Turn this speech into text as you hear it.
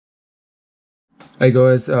Hey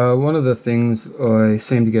guys, one of the things I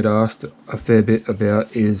seem to get asked a fair bit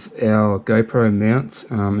about is our GoPro mounts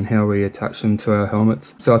and how we attach them to our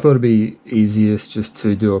helmets. So I thought it'd be easiest just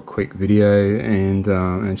to do a quick video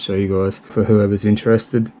and show you guys for whoever's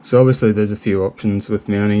interested. So obviously there's a few options with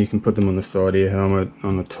mounting. You can put them on the side of your helmet,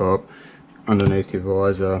 on the top, underneath your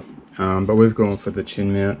visor. But we've gone for the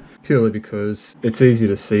chin mount purely because it's easy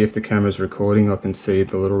to see if the camera's recording. I can see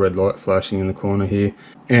the little red light flashing in the corner here,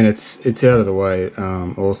 and it's out of the way.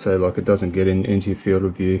 Also, like, it doesn't get into your field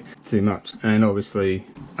of view too much, and obviously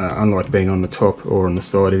unlike being on the top or on the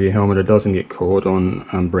side of your helmet, it doesn't get caught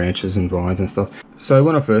on branches and vines and stuff. So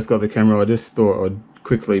when I first got the camera, I just thought I'd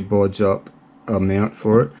quickly bodge up a mount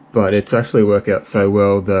for it, but it's actually worked out so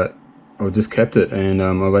well that I've just kept it, and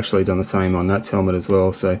I've actually done the same on that helmet as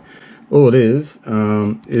well. So all it is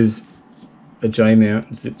a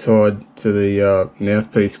J-mount zip tied to the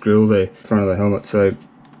mouthpiece grill there in front of the helmet. So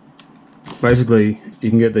basically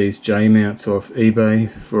you can get these J-mounts off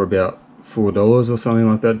eBay for about $4 or something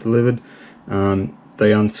like that delivered.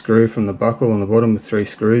 They unscrew from the buckle on the bottom with 3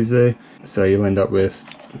 screws there, so you'll end up with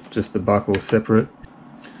just the buckle separate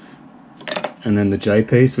and then the J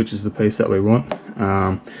piece, which is the piece that we want.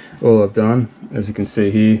 All I've done, as you can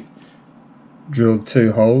see here, drilled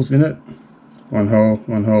 2 holes in it, one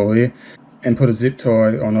hole here, and put a zip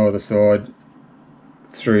tie on either side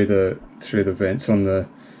through the vents on the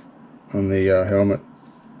helmet.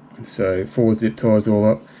 So 4 zip ties all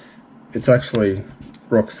up. It's actually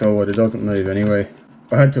rock solid, it doesn't move anyway.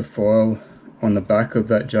 I had to file on the back of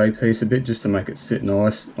that J piece a bit just to make it sit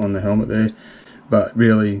nice on the helmet there, but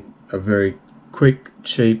really a very quick,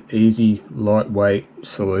 cheap, easy, lightweight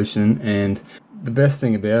solution. And the best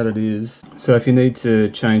thing about it is, so if you need to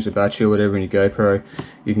change the battery or whatever in your GoPro,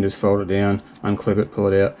 you can just fold it down, unclip it, pull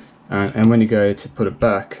it out, and when you go to put it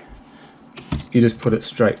back, you just put it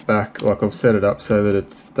straight back. Like, I've set it up so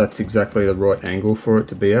that that's exactly the right angle for it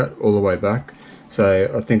to be at, all the way back. So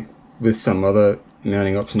I think with some other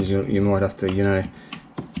mounting options you might have to,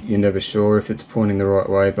 you're never sure if it's pointing the right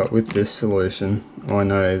way, but with this solution I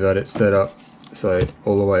know that it's set up so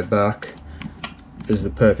all the way back is the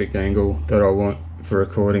perfect angle that I want for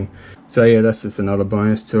recording. So yeah, that's just another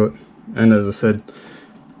bonus to it. And as I said,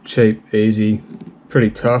 cheap, easy, pretty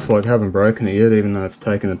tough. Like, haven't broken it yet, even though it's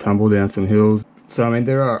taken a tumble down some hills. So I mean,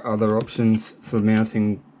 there are other options for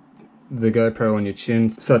mounting the GoPro on your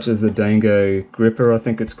chin, such as the Dango gripper, I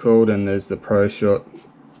think it's called, and there's the Pro Shot,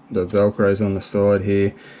 the Velcro's on the side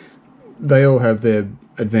here. They all have their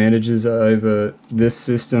advantages over this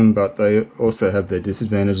system, but they also have their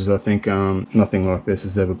disadvantages. I think nothing like this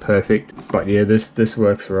is ever perfect, but yeah, this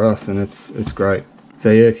works for us, and it's great.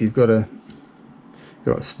 So yeah, if you've got a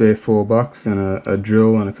spare $4 and a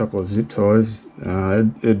drill and a couple of zip ties,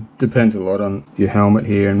 it depends a lot on your helmet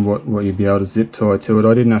here and what you'd be able to zip tie to it.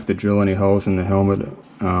 I didn't have to drill any holes in the helmet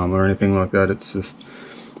or anything like that. It's just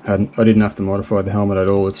I didn't have to modify the helmet at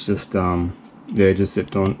all. It's just yeah, just zip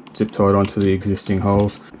tied onto the existing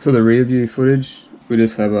holes. For the rear view footage, we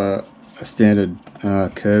just have a standard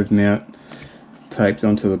curved mount taped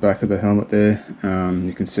onto the back of the helmet there.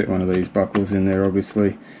 You can set one of these buckles in there,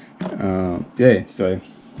 obviously. Yeah, so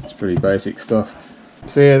it's pretty basic stuff.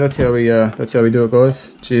 So yeah, that's how we do it, guys.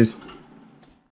 Cheers.